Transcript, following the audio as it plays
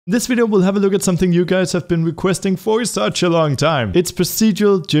In this video, we'll have a look at something you guys have been requesting for such a long time. It's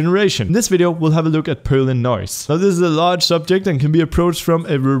procedural generation. In this video, we'll have a look at Perlin Noise. Now, this is a large subject and can be approached from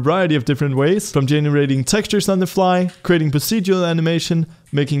a variety of different ways, from generating textures on the fly, creating procedural animation,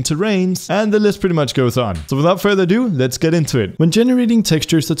 making terrains, and the list pretty much goes on. So without further ado, let's get into it. When generating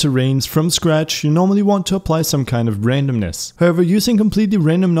textures or terrains from scratch, you normally want to apply some kind of randomness. However, using completely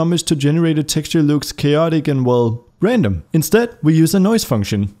random numbers to generate a texture looks chaotic and, well, random. Instead, we use a noise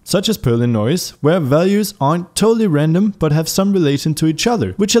function, such as Perlin Noise, where values aren't totally random but have some relation to each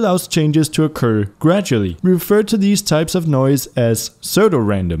other, which allows changes to occur gradually. We refer to these types of noise as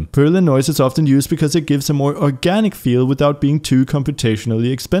pseudo-random. Perlin Noise is often used because it gives a more organic feel without being too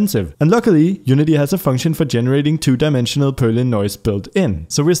computationally expensive. And luckily, Unity has a function for generating two-dimensional Perlin Noise built in.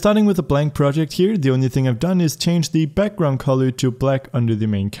 So we're starting with a blank project here. The only thing I've done is change the background color to black under the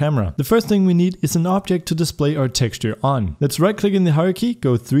main camera. The first thing we need is an object to display our texture on. Let's right click in the hierarchy,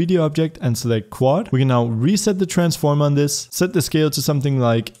 go 3D object and select quad. We can now reset the transform on this, set the scale to something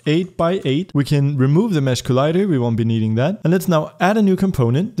like 8 by 8. We can remove the mesh collider, we won't be needing that. And let's now add a new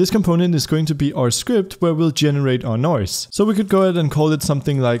component. This component is going to be our script where we'll generate our noise. So we could go ahead and call it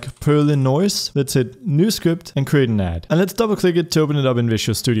something like Perlin Noise. Let's hit new script and create an add. And let's double click it to open it up in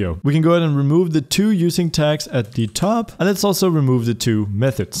Visual Studio. We can go ahead and remove the two using tags at the top, and let's also remove the two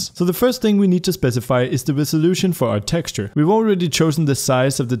methods. So the first thing we need to specify is the resolution for our texture. We've already chosen the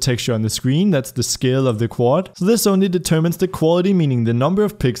size of the texture on the screen, that's the scale of the quad. So this only determines the quality, meaning the number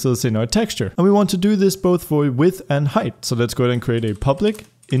of pixels in our texture. And we want to do this both for width and height. So let's go ahead and create a public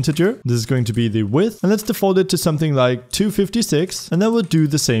integer. This is going to be the width, and let's default it to something like 256, and then we'll do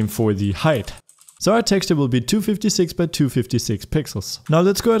the same for the height. So our texture will be 256 by 256 pixels. Now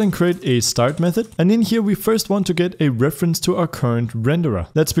let's go ahead and create a start method. And in here, we first want to get a reference to our current renderer.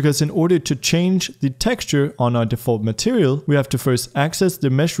 That's because in order to change the texture on our default material, we have to first access the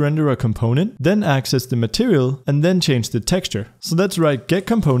mesh renderer component, then access the material, and then change the texture. So let's write get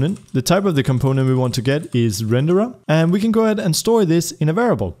component. The type of the component we want to get is renderer. And we can go ahead and store this in a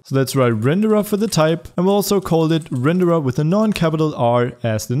variable. So let's write renderer for the type, and we'll also call it renderer with a non-capital R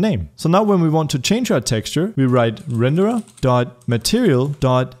as the name. So now when we want to change our texture, we write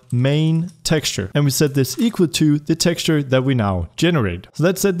renderer.material.main texture, and we set this equal to the texture that we now generate. So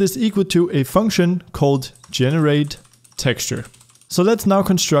let's set this equal to a function called generate texture. So let's now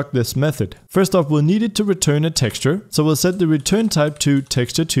construct this method. First off, we'll need it to return a texture. So we'll set the return type to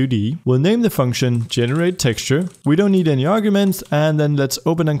texture2D. We'll name the function generate texture. We don't need any arguments, and then let's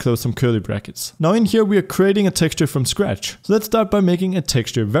open and close some curly brackets. Now in here, we are creating a texture from scratch. So let's start by making a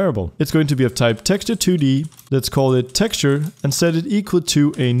texture variable. It's going to be of type texture2D. Let's call it texture and set it equal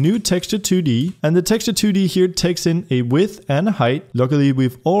to a new texture2D. And the texture2D here takes in a width and a height. Luckily,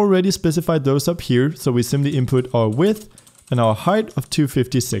 we've already specified those up here. So we simply input our width and our height of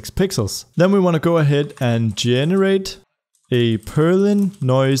 256 pixels. Then we want to go ahead and generate a Perlin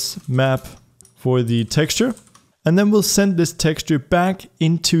Noise map for the texture. And then we'll send this texture back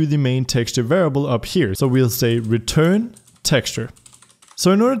into the main texture variable up here. So we'll say return texture.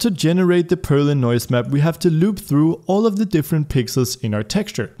 So in order to generate the Perlin Noise map, we have to loop through all of the different pixels in our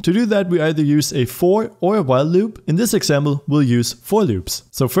texture. To do that, we either use a for or a while loop. In this example, we'll use for loops.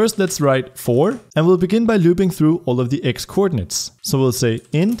 So first let's write for, and we'll begin by looping through all of the x coordinates. So we'll say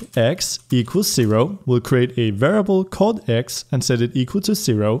int x equals 0. We'll create a variable called x and set it equal to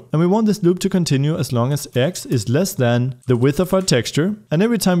 0. And we want this loop to continue as long as x is less than the width of our texture. And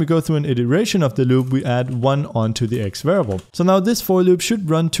every time we go through an iteration of the loop, we add 1 onto the x variable. So now this for loop should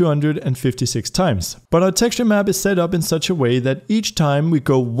run 256 times. But our texture map is set up in such a way that each time we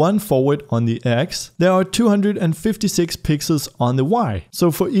go 1 forward on the x, there are 256 pixels on the y. So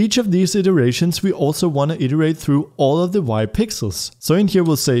for each of these iterations, we also want to iterate through all of the y pixels. So in here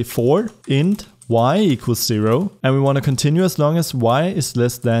we'll say for int y equals 0, and we want to continue as long as y is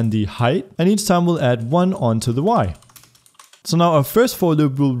less than the height, and each time we'll add 1 onto the y. So now our first for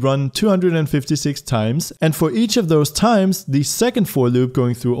loop will run 256 times, and for each of those times, the second for loop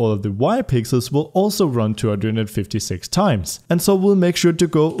going through all of the y pixels will also run 256 times. And so we'll make sure to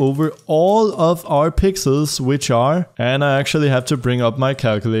go over all of our pixels, which are, and I actually have to bring up my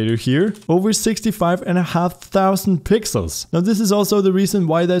calculator here, over 65,500 pixels. Now this is also the reason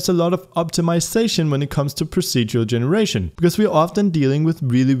why there's a lot of optimization when it comes to procedural generation, because we're often dealing with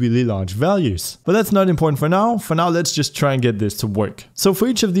really large values. But that's not important for now. For now, let's just try and get get this to work. So for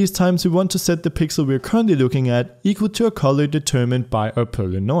each of these times, we want to set the pixel we're currently looking at equal to a color determined by our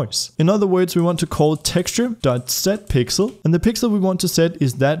Perlin noise. In other words, we want to call texture.setPixel, and the pixel we want to set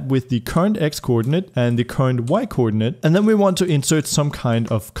is that with the current x coordinate and the current y coordinate, and then we want to insert some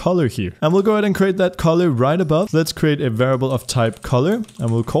kind of color here. And we'll go ahead and create that color right above. Let's create a variable of type color,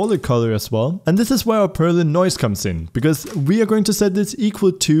 and we'll call it color as well. And this is where our Perlin noise comes in, because we are going to set this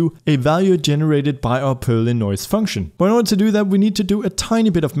equal to a value generated by our Perlin noise function. But in order to do that, we need to do a tiny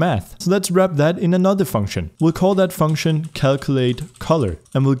bit of math. So let's wrap that in another function. We'll call that function calculate color,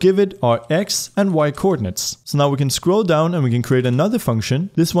 and we'll give it our x and y coordinates. So now we can scroll down and we can create another function.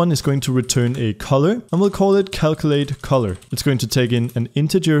 This one is going to return a color, and we'll call it calculate color. It's going to take in an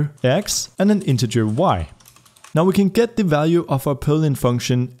integer x and an integer y. Now we can get the value of our Perlin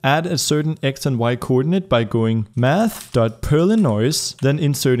function at a certain x and y coordinate by going math.perlinNoise, then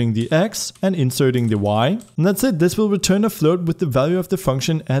inserting the x and inserting the y. And that's it. This will return a float with the value of the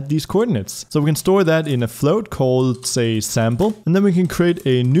function at these coordinates. So we can store that in a float called, say, sample. And then we can create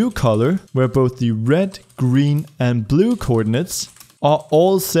a new color where both the red, green, and blue coordinates are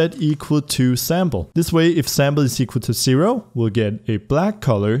all set equal to sample. This way, if sample is equal to 0, we'll get a black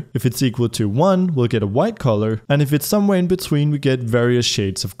color. If it's equal to 1, we'll get a white color. And if it's somewhere in between, we get various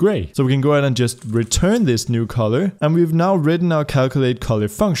shades of gray. So we can go ahead and just return this new color. And we've now written our calculate color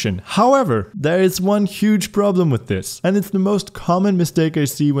function. However, there is one huge problem with this. And it's the most common mistake I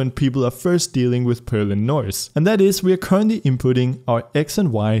see when people are first dealing with Perlin noise. And that is we are currently inputting our x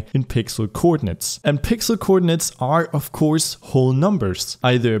and y in pixel coordinates. And pixel coordinates are, of course, whole numbers.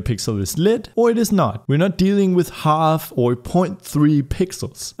 Either a pixel is lit or it is not. We're not dealing with half or 0.3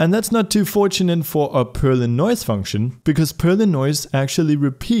 pixels. And that's not too fortunate for our Perlin noise function, because Perlin noise actually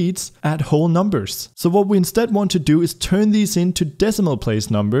repeats at whole numbers. So what we instead want to do is turn these into decimal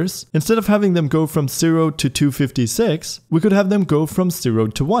place numbers. Instead of having them go from 0 to 256, we could have them go from 0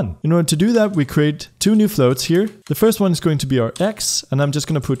 to 1. In order to do that, we create two new floats here. The first one is going to be our x, and I'm just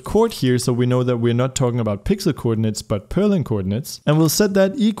going to put coord here so we know that we're not talking about pixel coordinates but Perlin coordinates. And we'll set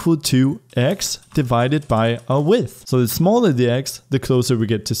that equal to x divided by our width. So the smaller the x, the closer we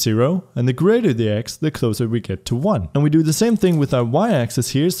get to 0, and the greater the x, the closer we get to 1. And we do the same thing with our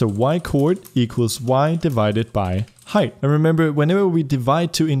y-axis here, so y coord equals y divided by height. And remember, whenever we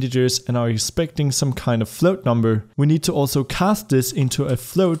divide two integers and are expecting some kind of float number, we need to also cast this into a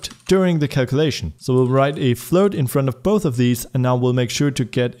float during the calculation. So we'll write a float in front of both of these, and now we'll make sure to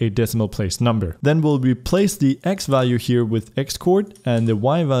get a decimal place number. Then we'll replace the x value here with x coord and the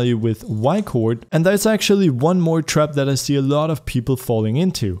y value with y coord. And there's actually one more trap that I see a lot of people falling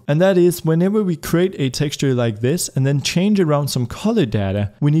into. And that is whenever we create a texture like this and then change around some color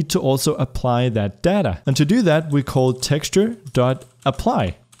data, we need to also apply that data. And to do that, we call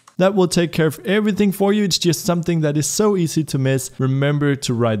texture.apply. That will take care of everything for you. It's just something that is so easy to miss. Remember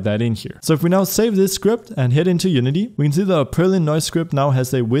to write that in here. So if we now save this script and head into Unity, we can see that our Perlin noise script now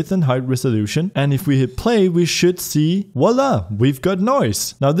has a width and height resolution. And if we hit play, we should see, voila, we've got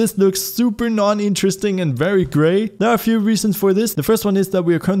noise. Now this looks super non-interesting and very gray. There are a few reasons for this. The first one is that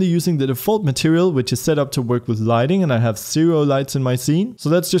we are currently using the default material, which is set up to work with lighting, and I have 0 lights in my scene. So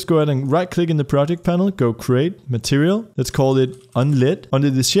let's just go ahead and right click in the project panel, go create material. Let's call it unlit.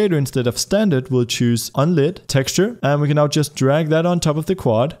 Under the shader, instead of standard, we'll choose unlit texture, and we can now just drag that on top of the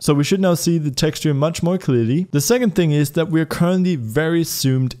quad. So we should now see the texture much more clearly. The second thing is that we're currently very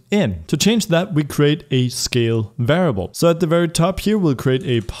zoomed in. To change that, we create a scale variable. So at the very top here, we'll create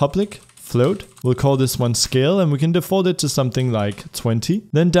a public float. We'll call this one scale, and we can default it to something like 20.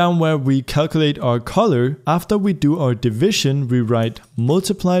 Then down where we calculate our color, after we do our division, we write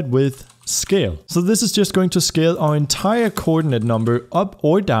multiplied with scale. So this is just going to scale our entire coordinate number up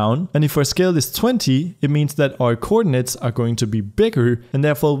or down. And if our scale is 20, it means that our coordinates are going to be bigger, and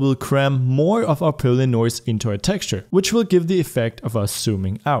therefore we'll cram more of our Perlin noise into our texture, which will give the effect of us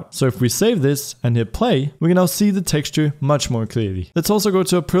zooming out. So if we save this and hit play, we can now see the texture much more clearly. Let's also go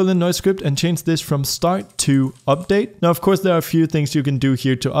to a Perlin noise script and change this from start to update. Now, of course, there are a few things you can do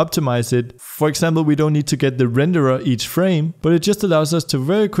here to optimize it. For example, we don't need to get the renderer each frame, but it just allows us to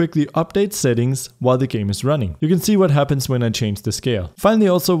very quickly update settings while the game is running. You can see what happens when I change the scale. Finally,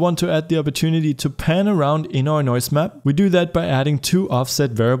 I also want to add the opportunity to pan around in our noise map. We do that by adding two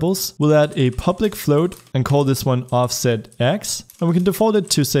offset variables. We'll add a public float and call this one offset x, and we can default it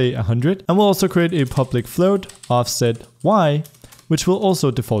to say 100. And we'll also create a public float offset y, which will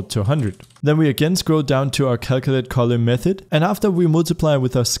also default to 100. Then we again scroll down to our calculate color method, and after we multiply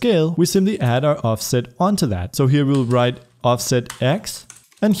with our scale, we simply add our offset onto that. So here we'll write offset x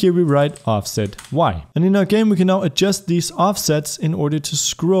and here we write offset Y. And in our game we can now adjust these offsets in order to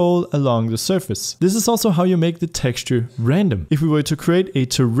scroll along the surface. This is also how you make the texture random. If we were to create a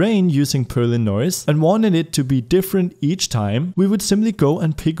terrain using Perlin Noise and wanted it to be different each time, we would simply go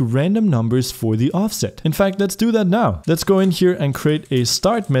and pick random numbers for the offset. In fact, let's do that now. Let's go in here and create a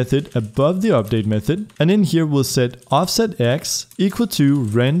start method above the update method, and in here we'll set offset X equal to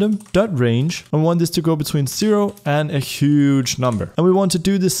random.range, and want this to go between 0 and a huge number. And we want to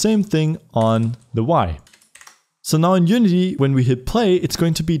do the same thing on the Y. So now in Unity, when we hit play, it's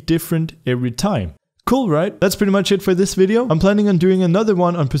going to be different every time. Cool, right? That's pretty much it for this video. I'm planning on doing another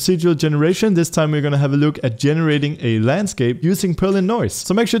one on procedural generation. This time we're going to have a look at generating a landscape using Perlin Noise.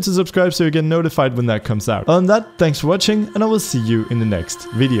 So make sure to subscribe so you get notified when that comes out. Other than that, thanks for watching, and I will see you in the next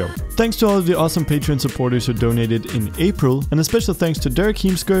video. Thanks to all of the awesome Patreon supporters who donated in April, and a special thanks to Derek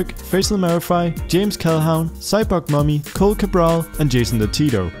Heemskirk, Faisal Marify, James Calhoun, Cyborg Mummy, Cole Cabral, and Jason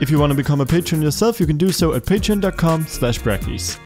Latito. If you want to become a patron yourself, you can do so at patreon.com/Brackeys.